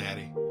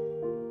Cincinnati.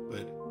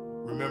 But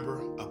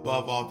remember,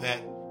 above all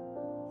that,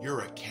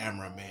 you're a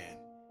cameraman,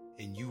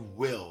 and you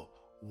will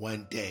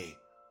one day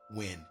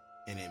win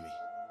an Emmy.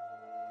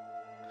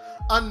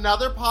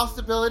 Another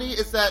possibility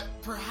is that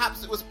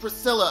perhaps it was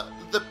Priscilla,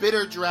 the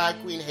bitter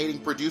drag queen hating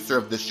producer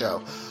of the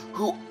show,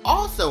 who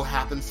also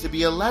happens to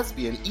be a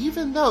lesbian,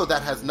 even though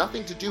that has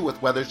nothing to do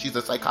with whether she's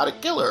a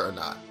psychotic killer or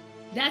not.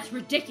 That's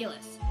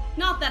ridiculous.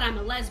 Not that I'm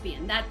a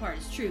lesbian, that part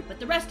is true, but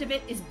the rest of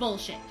it is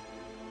bullshit.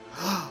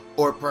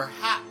 Or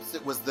perhaps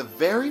it was the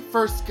very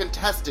first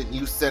contestant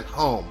you sent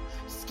home,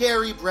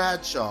 Scary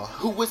Bradshaw,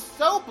 who was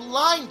so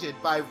blinded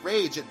by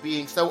rage at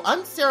being so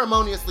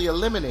unceremoniously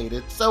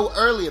eliminated so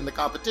early in the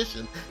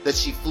competition that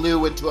she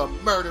flew into a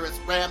murderous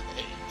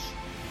rampage.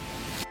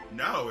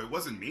 No, it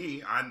wasn't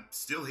me. I'm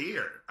still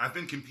here. I've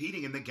been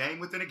competing in the game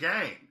within a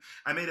game.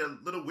 I made a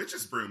little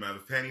witch's broom out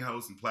of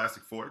pantyhose and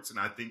plastic forks, and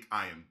I think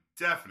I am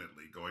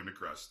definitely going to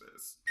crush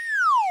this.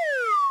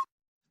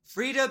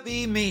 Frida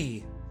be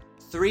me.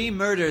 3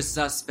 murder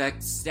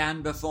suspects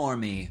stand before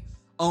me.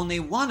 Only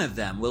one of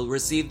them will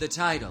receive the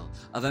title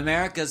of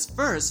America's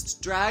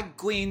first drag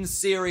queen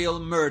serial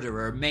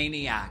murderer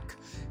maniac.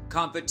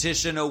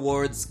 Competition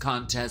Awards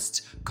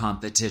Contest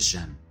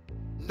Competition.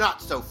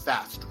 Not so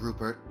fast,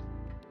 Rupert.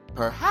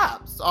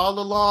 Perhaps all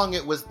along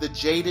it was the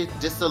jaded,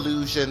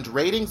 disillusioned,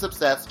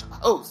 ratings-obsessed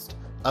host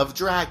of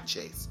Drag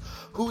Chase,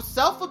 whose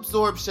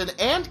self-absorption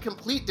and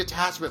complete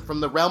detachment from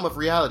the realm of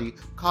reality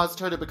caused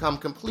her to become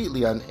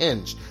completely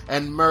unhinged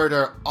and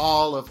murder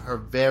all of her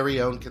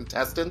very own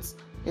contestants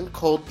in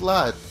cold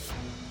blood.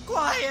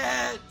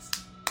 Quiet!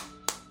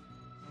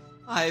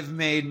 I've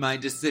made my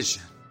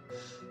decision.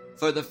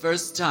 For the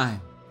first time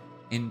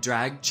in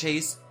Drag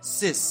Chase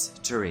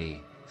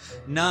history,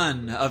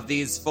 none of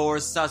these 4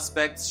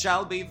 suspects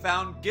shall be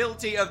found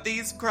guilty of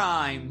these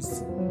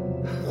crimes.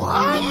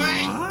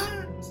 What?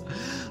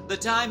 The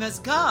time has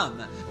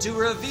come to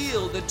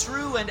reveal the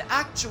true and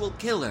actual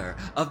killer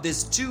of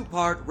this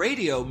 2-part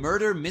radio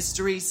murder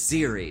mystery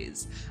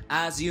series.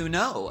 As you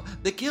know,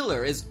 the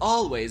killer is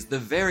always the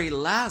very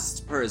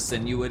last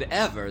person you would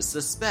ever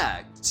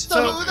suspect.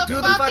 So who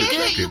the fuck is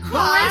it, you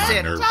guys? Who is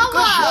it? Tell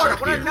us! I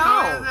want to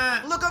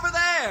know! Look over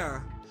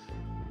there!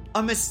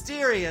 A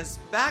mysterious,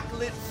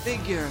 backlit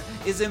figure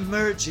is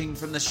emerging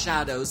from the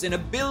shadows in a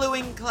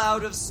billowing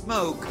cloud of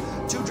smoke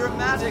to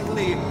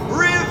dramatically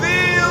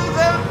reveal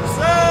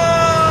themselves!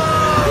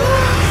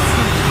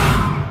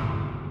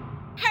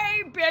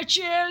 Hey,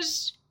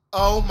 bitches!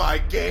 Oh my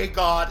gay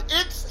god,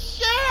 it's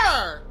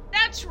Cher!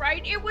 That's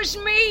right, it was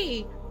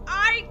me!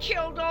 I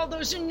killed all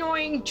those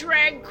annoying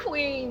drag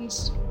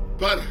queens!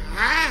 But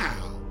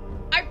how?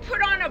 I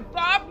put on a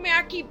Bob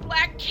Mackie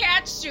black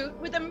catsuit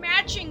with a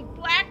matching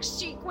black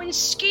sequin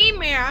ski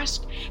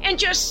mask and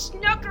just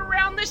snuck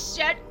around the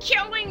set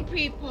killing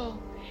people.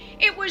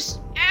 It was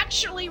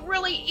actually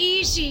really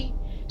easy.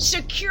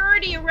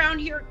 Security around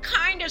here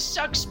kinda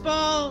sucks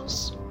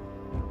balls.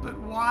 But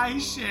why,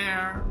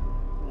 Cher?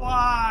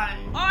 Why?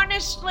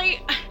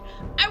 Honestly,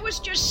 I was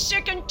just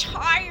sick and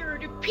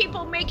tired of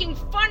people making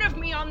fun of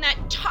me on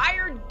that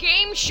tired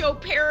game show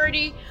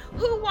parody,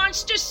 Who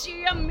Wants to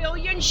See a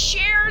Million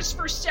Shares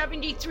for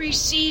 73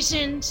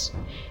 seasons.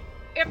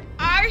 If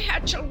I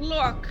had to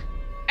look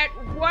at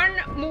one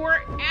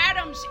more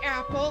Adam's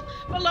apple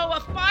below a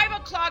 5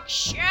 o'clock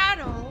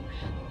shadow,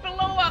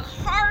 below a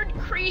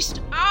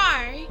hard-creased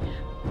eye,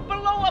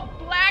 below a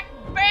black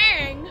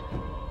bang,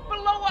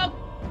 below a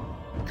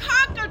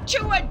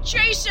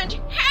cockatoo-adjacent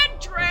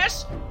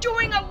headdress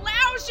doing a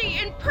lousy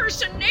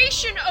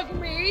impersonation of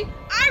me,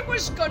 I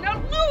was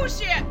gonna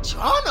lose it!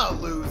 Gonna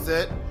lose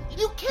it?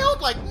 You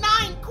killed like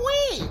 9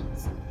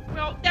 queens!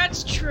 Well,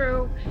 that's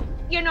true.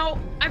 You know,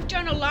 I've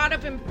done a lot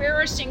of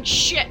embarrassing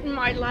shit in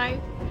my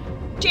life.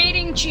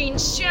 Dating Gene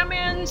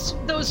Simmons,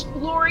 those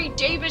Lori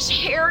Davis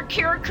hair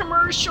care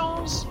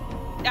commercials,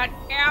 that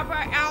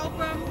ABBA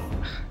album.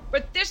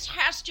 But this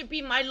has to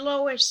be my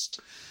lowest.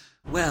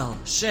 Well,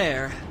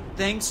 Cher,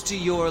 thanks to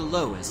your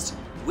lowest,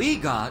 we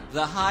got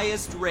the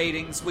highest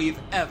ratings we've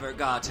ever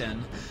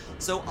gotten.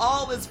 So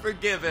all is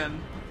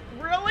forgiven.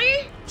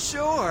 Really?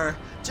 Sure.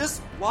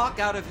 Just walk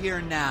out of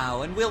here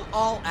now and we'll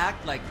all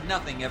act like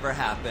nothing ever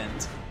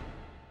happened.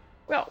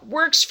 Well,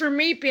 works for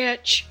me,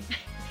 bitch.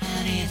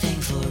 Anything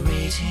for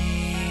ratings.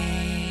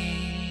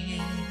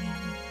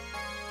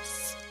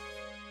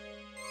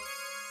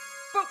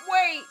 But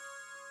wait,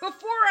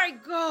 before I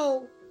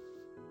go,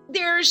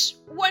 there's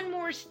one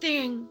more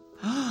thing.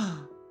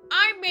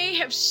 I may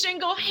have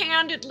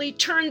single-handedly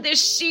turned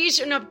this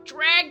season of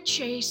Drag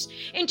Chase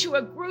into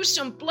a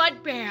gruesome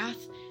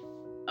bloodbath.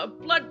 A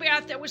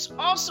bloodbath that was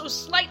also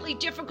slightly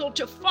difficult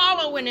to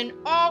follow in an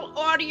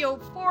all-audio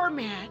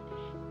format.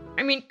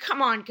 I mean,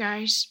 come on,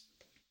 guys.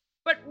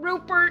 But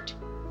Rupert,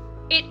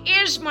 it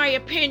is my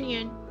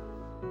opinion.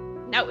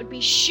 That would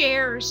be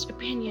Cher's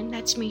opinion.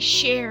 That's me,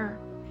 Cher.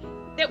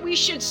 That we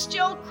should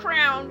still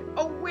crown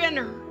a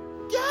winner.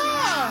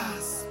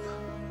 Yes!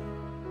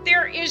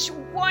 There is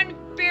one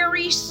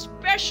very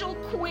special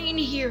queen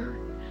here.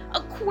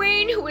 A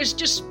queen who has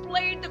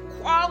displayed the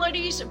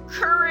qualities of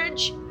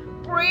courage,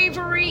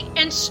 bravery,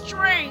 and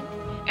strength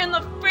in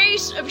the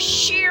face of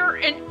sheer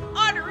and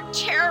utter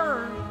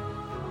terror.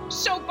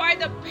 So by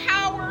the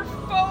power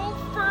faux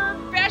fur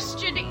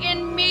vested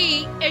in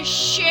me as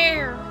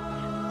Cher,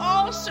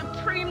 all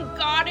supreme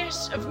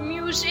goddess of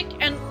music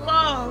and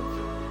love,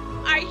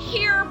 I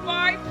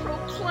hereby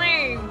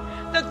proclaim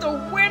that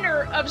the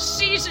winner of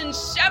season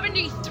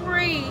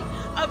 73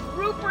 of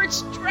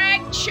Rupert's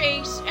Drag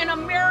Chase and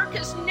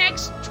America's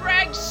Next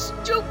Drag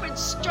Stupid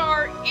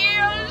Star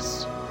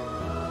is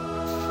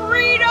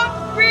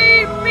Frida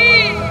B.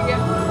 Me!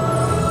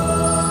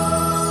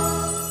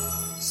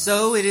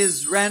 So it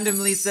is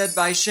randomly said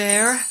by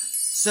Cher,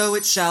 so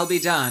it shall be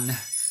done.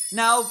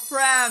 Now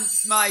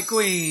prance, my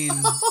queen!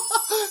 Thank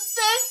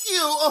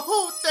you!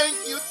 Oh, thank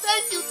you,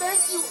 thank you, thank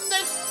you,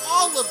 thank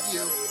all of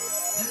you!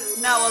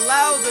 Now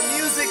allow the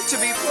music to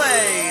be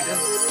played.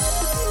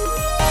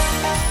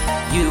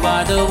 You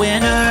are the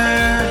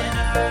winner.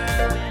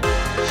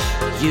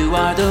 You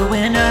are the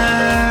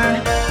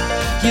winner.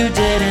 You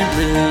didn't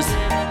lose.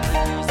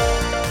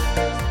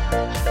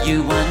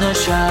 You won the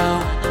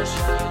show.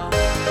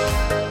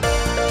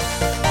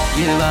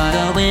 You are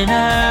the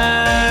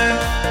winner.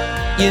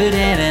 You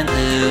didn't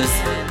lose.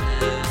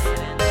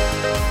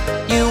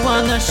 You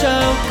won the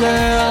show,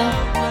 girl.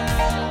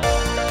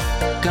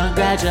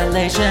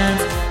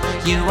 Congratulations.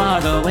 You are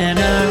the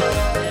winner.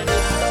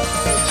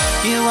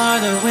 You are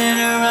the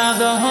winner of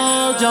the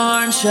whole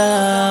darn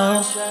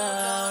show.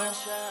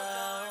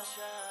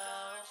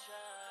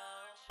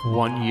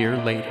 1 year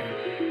later.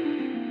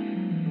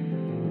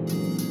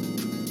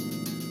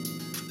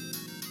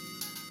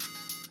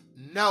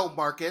 No,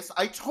 Marcus,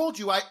 I told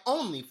you I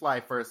only fly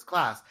first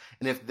class,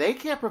 and if they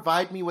can't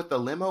provide me with the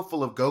limo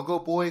full of go-go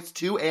boys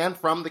to and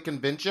from the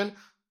convention,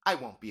 I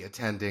won't be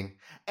attending.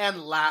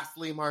 And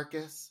lastly,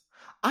 Marcus,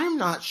 I'm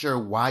not sure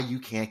why you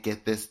can't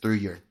get this through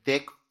your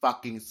thick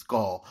fucking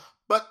skull,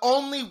 but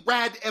only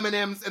red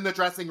M&Ms in the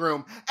dressing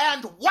room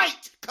and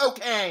white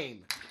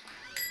cocaine!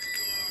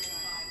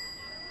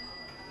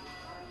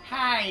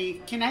 Hi,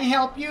 can I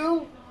help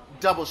you?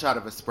 Double shot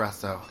of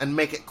espresso, and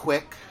make it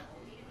quick.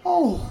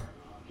 Oh,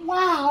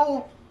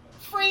 wow.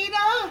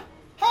 Frida?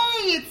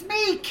 Hey, it's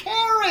me,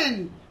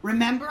 Karen.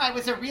 Remember I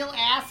was a real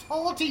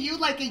asshole to you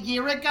like a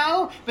year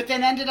ago, but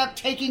then ended up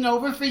taking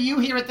over for you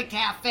here at the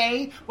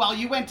cafe while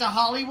you went to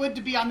Hollywood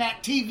to be on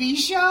that TV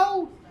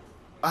show?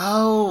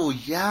 Oh,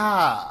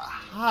 yeah.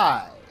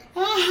 Hi.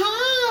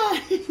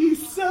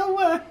 Uh-huh.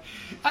 So,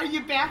 are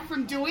you back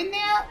from doing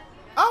that?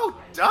 Oh,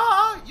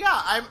 duh.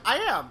 Yeah, I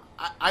am.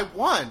 I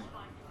won.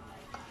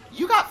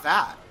 You got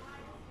fat.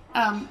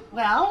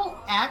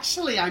 Well,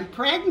 actually, I'm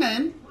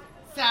pregnant.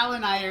 Sal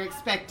and I are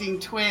expecting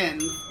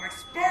twins. My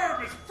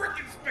sperm is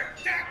freaking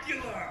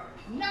spectacular!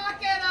 Knock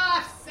it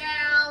off,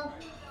 Sal!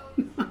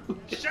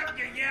 Shut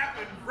your yap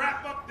and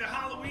wrap up the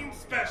Halloween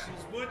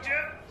specials, would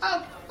ya?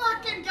 Oh,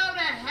 fucking go to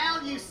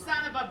hell, you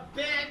son of a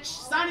bitch!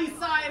 Sunny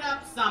side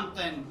up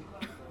something.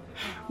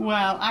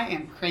 Well, I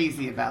am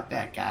crazy about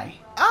that guy.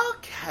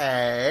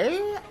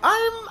 Okay.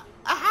 I'm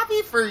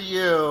happy for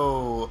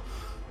you.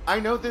 I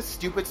know this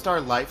stupid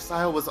star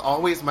lifestyle was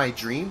always my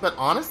dream, but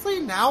honestly,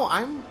 now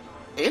I'm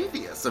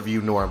envious of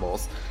you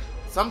normals.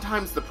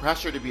 Sometimes the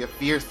pressure to be a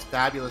fierce,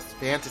 fabulous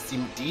fantasy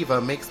diva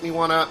makes me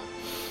wanna...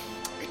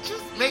 It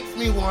just makes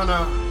me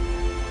wanna...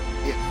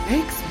 It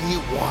makes me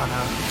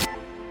wanna...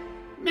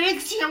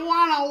 Makes you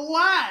wanna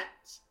what?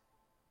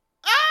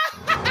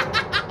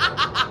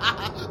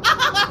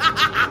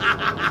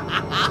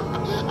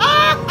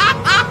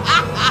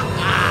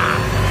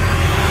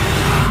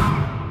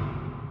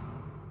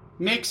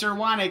 Makes her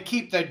want to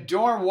keep the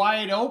door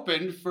wide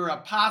open for a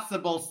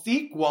possible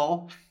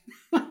sequel.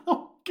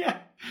 Okay.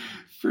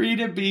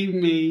 Frida be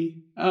me.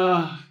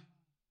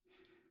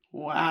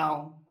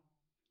 Wow.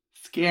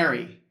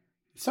 Scary.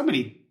 So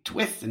many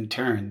twists and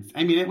turns.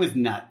 I mean, it was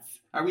nuts.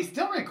 Are we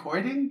still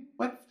recording?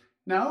 What?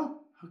 No?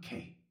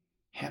 Okay.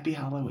 Happy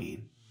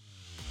Halloween.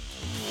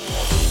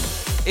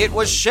 It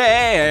was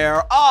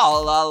Cher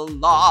all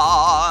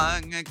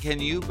along. Can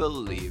you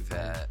believe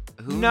it?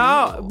 Who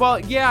knew? Well,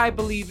 yeah, I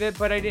believe it,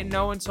 but I didn't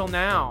know until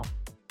now.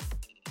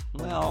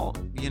 Well,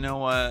 you know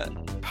what?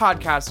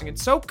 Podcasting,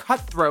 it's so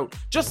cutthroat,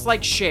 just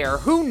like Cher.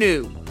 Who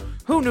knew?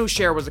 Who knew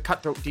Cher was a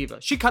cutthroat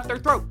diva? She cut their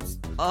throats.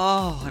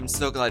 Oh, I'm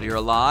so glad you're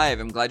alive.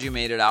 I'm glad you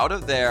made it out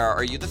of there.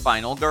 Are you the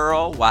final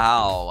girl?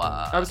 Wow.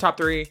 I was top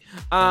 3.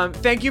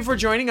 Thank you for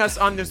joining us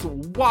on this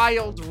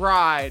wild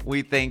ride.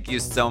 We thank you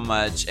so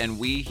much. And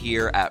we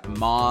here at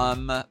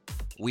Mom,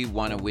 we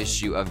want to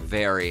wish you a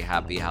very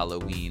happy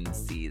Halloween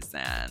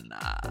season.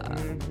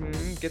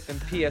 Get them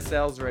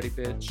PSLs ready,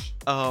 bitch.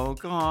 Oh,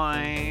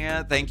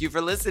 God. Thank you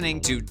for listening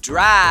to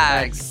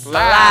Drag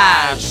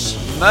Slash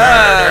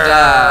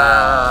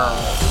Murder.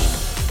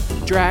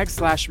 Drag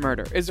Slash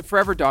Murder is a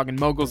Forever Dog and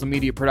Moguls and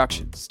Media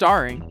production,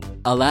 starring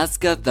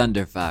Alaska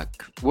Thunderfuck,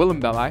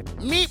 Willem Belli,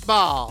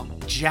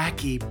 Meatball,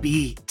 Jackie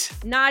Beat,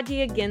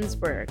 Nadia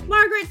Ginsburg,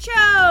 Margaret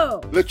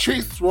Cho,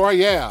 Latrice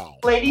Royale,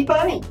 Lady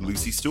Bunny,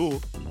 Lucy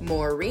Stool,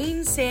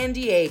 Maureen San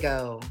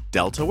Diego,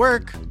 Delta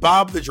Work,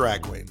 Bob the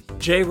Drag Queen,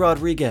 Jay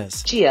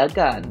Rodriguez, Gia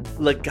Gunn,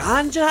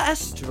 Laganja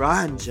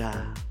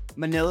Estranja,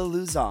 Manila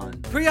Luzon,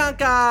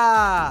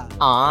 Priyanka,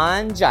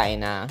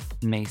 Angina,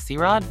 Macy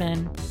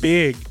Rodman,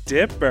 Big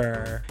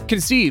Dipper.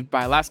 Conceived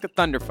by Alaska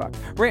Thunderfuck.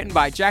 Written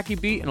by Jackie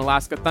Beat and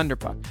Alaska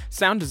Thunderfuck.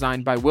 Sound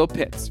designed by Will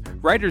Pitts.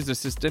 Writer's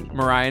assistant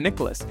Mariah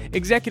Nicholas.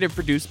 Executive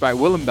produced by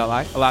Willem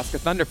Belli, Alaska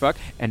Thunderfuck,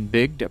 and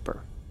Big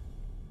Dipper.